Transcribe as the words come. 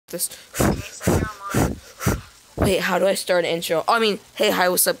this. Wait, how do I start an intro? I mean, hey, hi,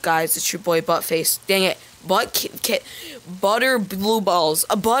 what's up, guys? It's your boy Buttface. Dang it, Butter Blue Balls,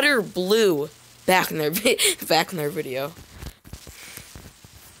 a Butter Blue, back in their video.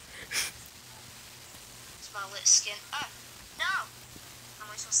 It's my lit skin. No! How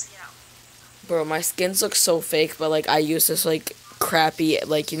am I supposed to get out? Bro, my skins look so fake, but like I use this like crappy,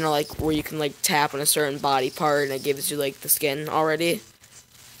 like, you know, like where you can like tap on a certain body part and it gives you like the skin already.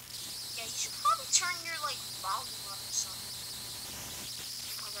 Yeah, you should probably turn your like volume up or something.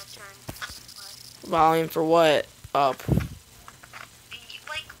 I gotta turn what? Volume for what? Up.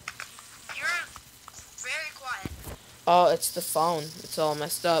 Like, you're very quiet. Oh, it's the phone. It's all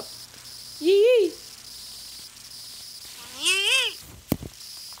messed up. Yee.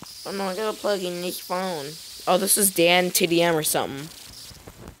 Oh no, I gotta plug in this phone. Oh, this is Dan TDM or something.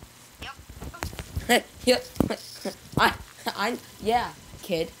 Yep. Yep. Yeah,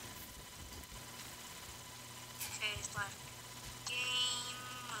 kid. Phase left. Game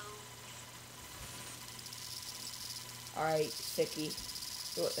mode. Alright, sicky.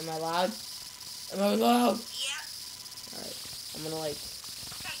 Am I loud? Am I loud? Yeah. Alright, I'm gonna like...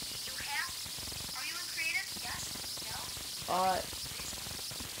 Okay, are you in creative? Yes? No?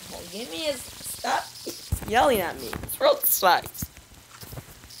 Oh, give me a... Stop yelling at me. This world sucks.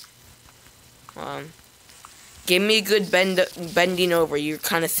 Give me a good bending over. You're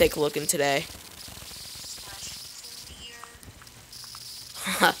kind of thick looking today.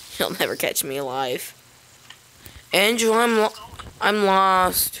 You'll never catch me alive. Andrew, I'm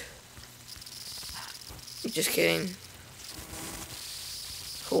lost. Just kidding.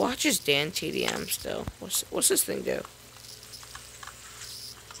 Who watches Dan TDM still? What's this thing do?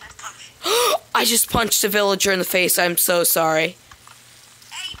 I just punched a villager in the face. I'm so sorry.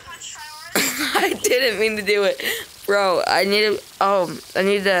 Hey, you punched Triora? I didn't mean to do it. Bro, I need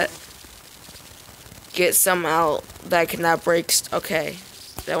to get some out that cannot break okay.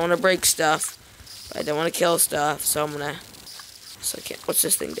 I don't want to break stuff, but I don't want to kill stuff, so I'm gonna... what's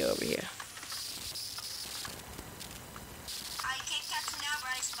this thing do over here? I can't catch you now,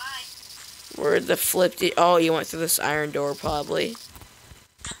 but I spy. Where the flip did... Oh, you went through this iron door, probably.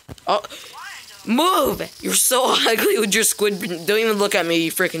 Oh, move! You're so ugly with your squid... Don't even look at me,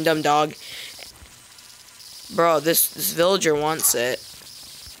 you freaking dumb dog. Bro, this villager wants it.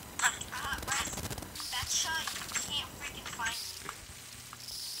 That shot, you can't freaking find me.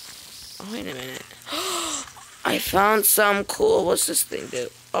 Oh, wait a minute. I found some cool... What's this thing do?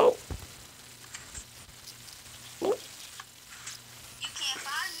 Oh. You can't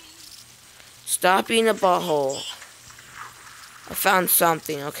find me. Stop being a butthole. I found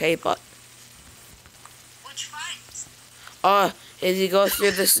something, okay, but... Which fight? If you go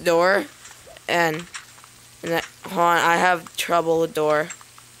through this door, and that, hold on, I have trouble with door.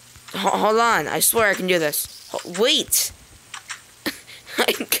 Hold on, I swear I can do this. Wait!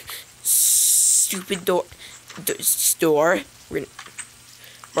 Stupid door. Store?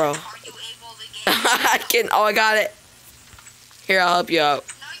 Bro. Are you able to get I can, oh, I got it. Here, I'll help you out.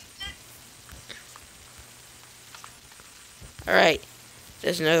 No, you didn't. Alright.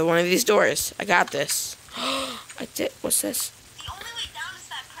 There's another one of these doors. I got this. I did. What's this? The only way down is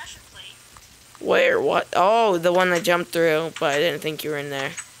that pressure plate. Where? What? Oh, the one I jumped through, but I didn't think you were in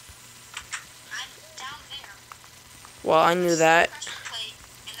there. I'm down there. Well, I knew that. Pressure plate,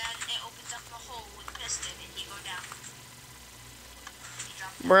 and then it opens up a hole with a piston, and you go down. You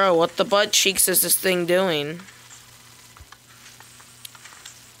drop down. Bro, what the butt cheeks is this thing doing?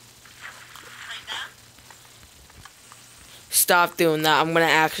 Like that? Stop doing that. I'm gonna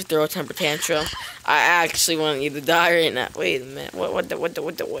actually throw a temper tantrum. I actually want you to die right now. Wait a minute. What the?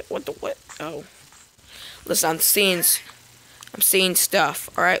 Oh. Listen, I'm seeing stuff.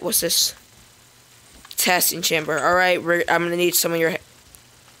 Alright, what's this? Testing chamber. Alright, I'm gonna need some of your...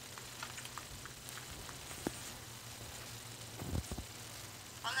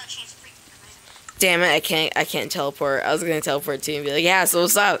 Damn it, I can't teleport. I was gonna teleport to you and be like, yeah, so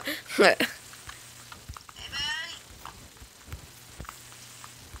what's up?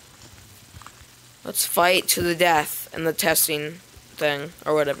 Let's fight to the death in the testing thing,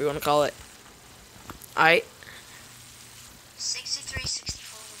 or whatever you want to call it. Alright. 63,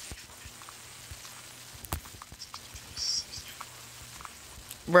 64,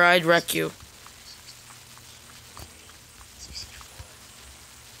 64. Bro, I'd wreck you.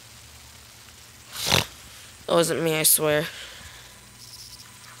 It wasn't me, I swear.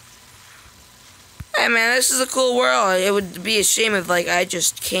 Hey man, this is a cool world. It would be a shame if like I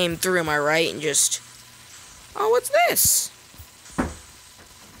just came through, am I right, and just... Oh, what's this? What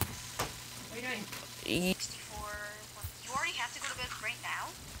are you doing? 64. You already have to go to bed right now?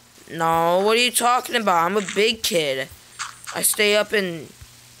 No, what are you talking about? I'm a big kid. I stay up and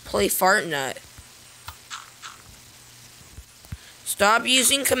play Fartnut. Stop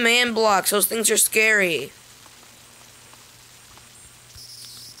using command blocks. Those things are scary.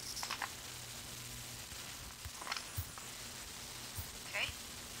 Okay.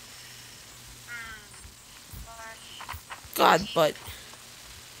 God, but...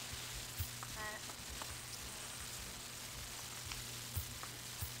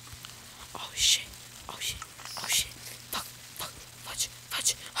 Oh shit. Oh shit. Oh shit. Fuck. Fuck. Fudge.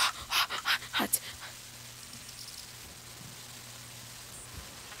 Fudge. Hot.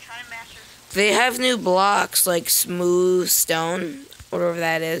 I'm trying to master. They have new blocks, like smooth stone, whatever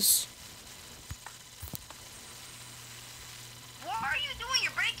that is. What are you doing?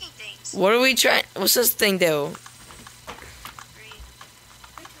 You're breaking things. What are we trying? What's this thing do? 3,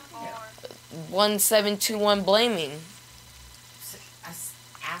 4. 1721 blaming.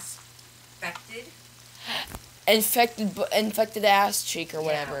 Infected ass cheek or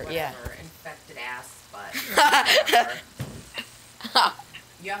whatever. Yeah. Infected ass, but whatever.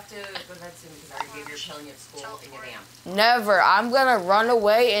 You have to go to that soon because I already gave your pilling at school and your amp. Never. I'm gonna run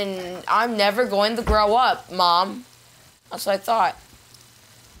away and I'm never going to grow up, Mom. That's what I thought.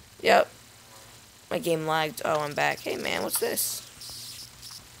 Yep. My game lagged. Oh, I'm back. Hey, man, what's this?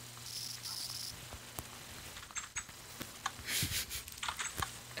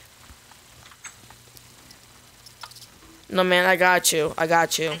 No, man, I got you. I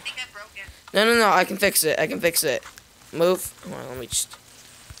got you. I think I broke it. No, I can fix it. I can fix it. Move. Hold on, let me just...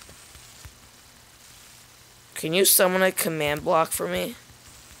 Can you summon a command block for me?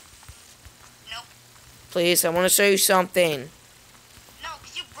 Nope. Please, I want to show you something. No,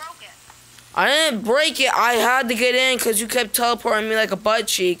 because you broke it. I didn't break it. I had to get in because you kept teleporting me like a butt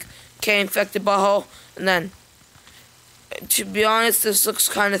cheek. Okay, infected butthole. And then, to be honest, this looks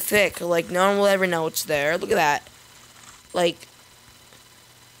kind of thick. Like, no one will ever know it's there. Look at that. Like,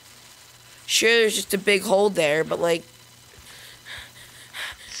 sure, there's just a big hole there, but like,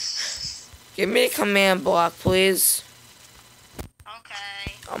 give me a command block, please.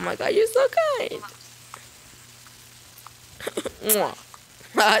 Okay. Oh my god, you're so kind.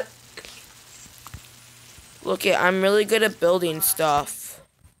 Mwah. Look it, I'm really good at building stuff.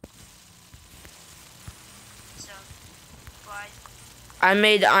 So, but I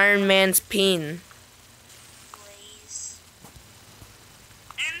made Iron Man's peen. Blaze.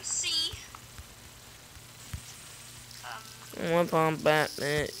 MC. What on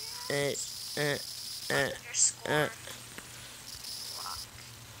Batman? Underscore. Block.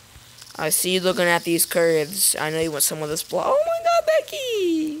 I see you looking at these curves. I know you want some of this block. Oh my god,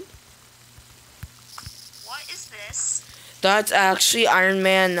 Becky! What is this? That's actually Iron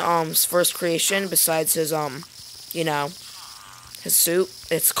Man's first creation besides his you know, his suit.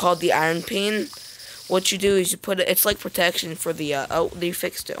 It's called the Iron Peen. What you do is you put it, it's like protection for the oh, they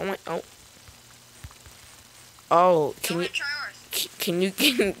fixed it. Oh my, oh, can you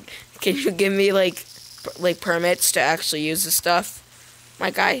give me like permits to actually use this stuff, my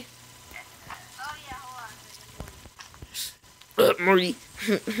guy? Oh yeah, hold on. Murray.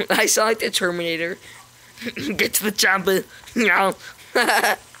 I sound like the Terminator. Get to the chopper. No. You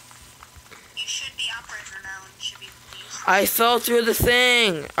should be operator now and should be pleased. I fell through the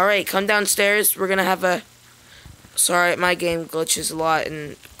thing. Alright, come downstairs. We're gonna have a... Sorry, my game glitches a lot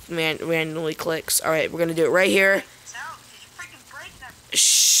and randomly clicks. Alright, we're gonna do it right here. So, did you freaking break that?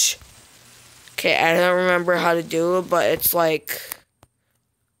 Shh. Okay, I don't remember how to do it, but it's like...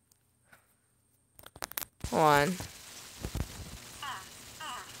 Hold on.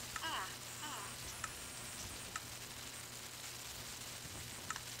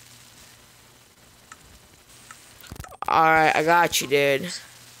 Alright, I got you, dude.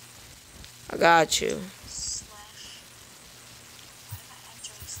 I got you. Slash. Why am I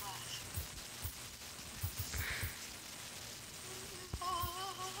entering slash?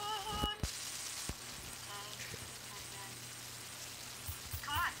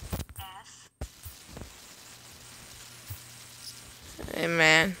 Come on. F. Hey,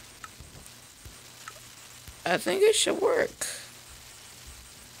 man. I think it should work.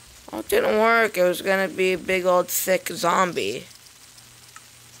 Oh, it didn't work. It was gonna be a big old thick zombie.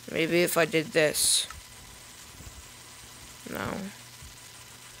 Maybe if I did this. No.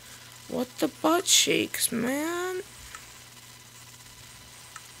 What the butt cheeks, man?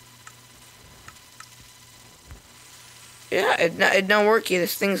 Yeah, it don't work either.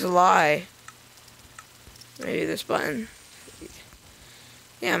 This thing's a lie. Maybe this button.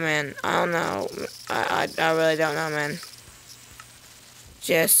 Yeah, man. I don't know. I really don't know, man.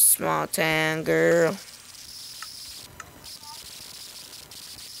 Just small town girl.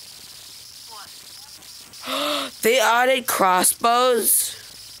 They added crossbows.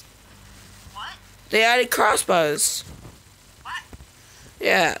 What? They added crossbows. What?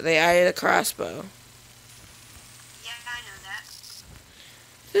 Yeah, they added a crossbow. Yeah, I know that.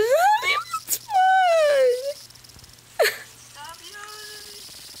 This is not even fun. Stop yelling.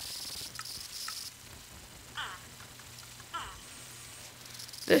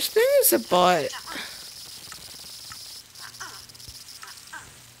 This thing is a butt.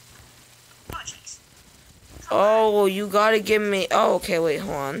 Projects. Oh, well, you gotta give me. Oh, okay, wait,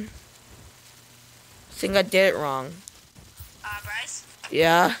 hold on. I think I did it wrong. Bryce,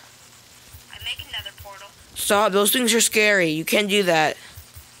 Yeah? I make another portal. Stop, those things are scary. You can't do that.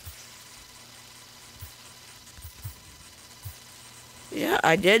 Yeah,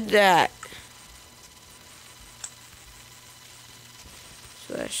 I did that.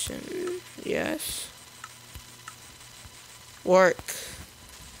 Session, yes. Work.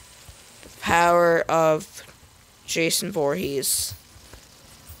 The power of Jason Voorhees.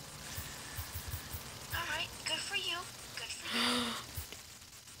 Alright, good for you. Good for you.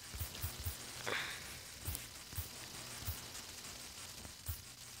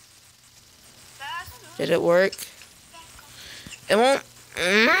 Did it work? It won't.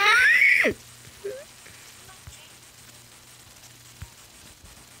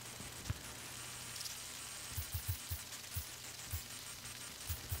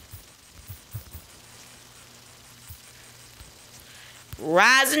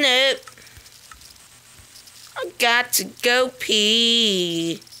 Rising up. I got to go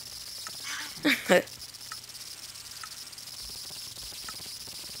pee.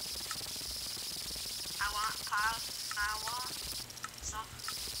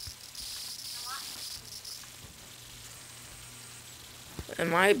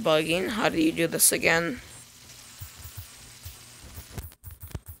 Am I bugging? How do you do this again?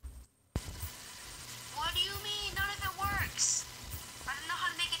 What do you mean? None of it works. I don't know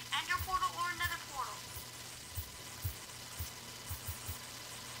how to make an ender portal or another portal.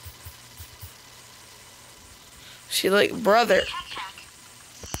 She like, brother. Heck.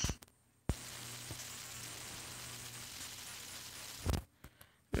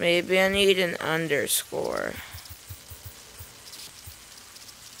 Maybe I need an underscore.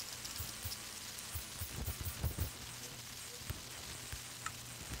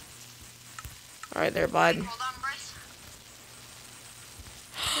 Alright there, bud. Hold on, Bryce.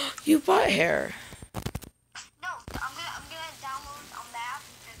 You bought hair.